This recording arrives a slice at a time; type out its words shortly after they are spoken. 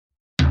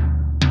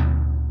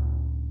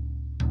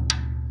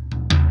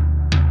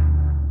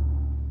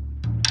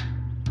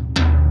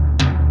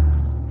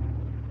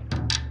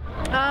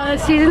The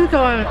season's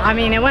going, I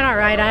mean, it went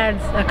alright. I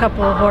had a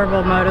couple of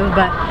horrible motos,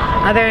 but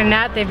other than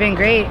that, they've been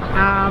great.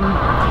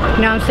 You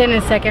know, I'm sitting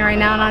in second right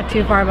now, not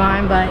too far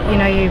behind, but you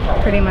know, you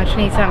pretty much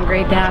need something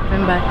great to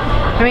happen. But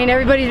I mean,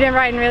 everybody's been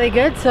riding really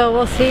good, so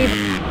we'll see.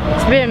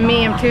 It's been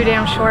me, I'm too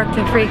damn short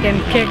to freaking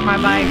kick my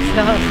bike,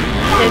 so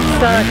it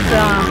sucks.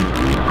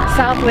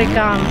 Southwick,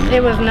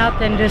 it was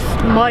nothing, just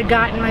mud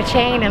got in my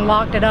chain and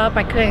locked it up.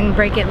 I couldn't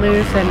break it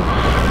loose, and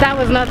that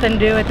was nothing to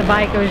do with the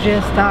bike. It was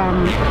just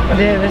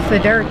it was the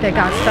dirt that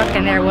got stuck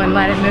in there, wouldn't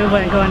let it move,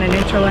 wouldn't go into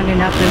neutral, wouldn't do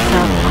nothing. So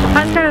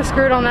I was kind of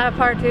screwed on that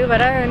part too, but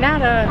other than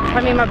that,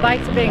 I mean, my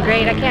bikes have been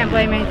great. I can't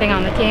blame anything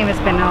on the team. It's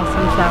been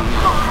awesome, so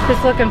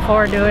just looking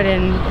forward to it,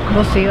 and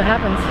we'll see what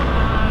happens.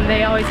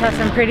 They always have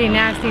some pretty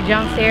nasty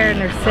jumps here, and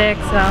they're sick,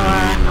 so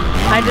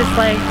I just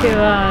like to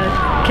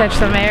catch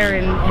some air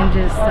and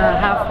just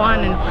have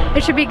fun, and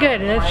it should be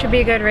good. It should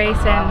be a good race,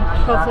 and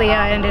hopefully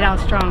end it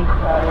out strong.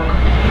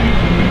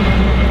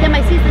 Yeah,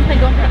 my season's been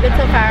going pretty good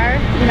so far.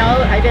 You know,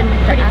 I've been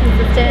pretty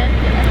consistent.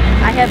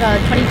 I have a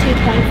 22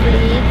 points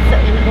lead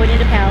going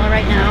into Pala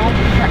right now,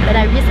 but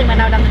I recently went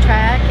out on the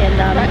track, and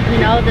you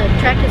know, the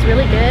track is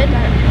really good.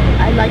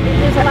 I like it.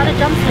 There's a lot of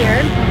jumps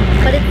here,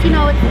 but it's, you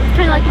know, it's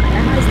kind of like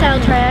my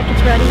style track. It's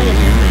ruddy, it's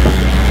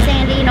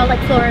sandy, you know, like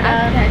Florida.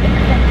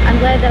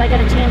 I'm glad that I got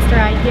a chance to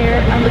ride here.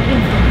 I'm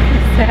looking forward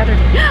to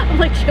Saturday. I'm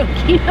like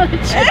joking.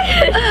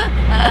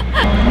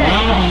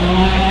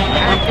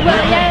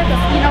 Well, yeah,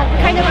 you know,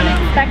 kind of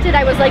unexpected.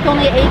 I was like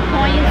only 8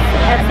 points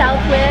at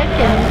Southwick,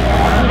 and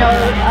you know,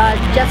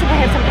 Jessica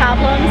had some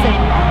problems, and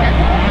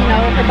you know,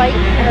 her bike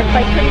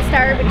couldn't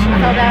start, but she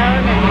fell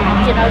down, and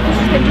you know,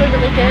 she's been doing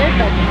really good.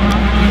 But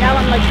now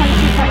I'm like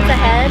 22 points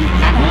ahead.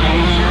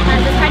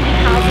 I'm just trying to be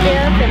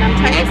positive, and I'm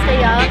trying to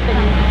stay up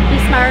and be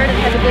smart and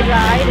have a good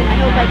ride, and I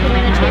hope I can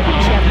win a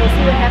championship. We'll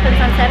see what happens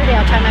on Saturday.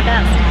 I'll try my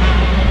best.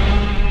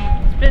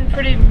 It's been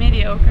pretty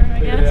mediocre, I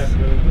guess.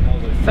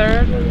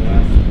 Third,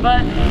 but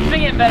it's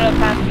been getting better the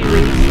past few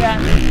weeks.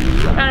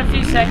 Got a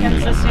few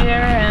seconds this year,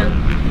 and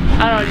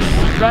I don't know,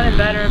 just running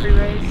better every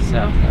race.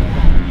 So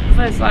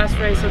hopefully this last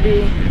race will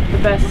be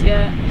the best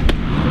yet.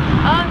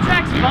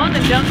 Track's fun. The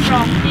jumps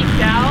are all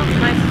peaked out.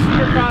 Nice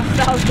supercross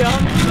style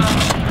jump. So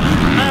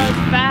I know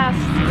it's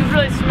fast. It's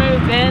really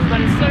smooth in,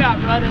 but it's still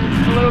got rutted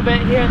a little bit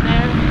here and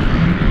there.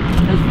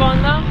 It was fun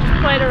though.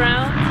 Just played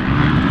around,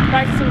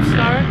 practiced some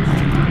starts,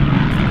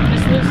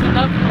 just loosened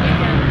up for the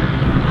weekend.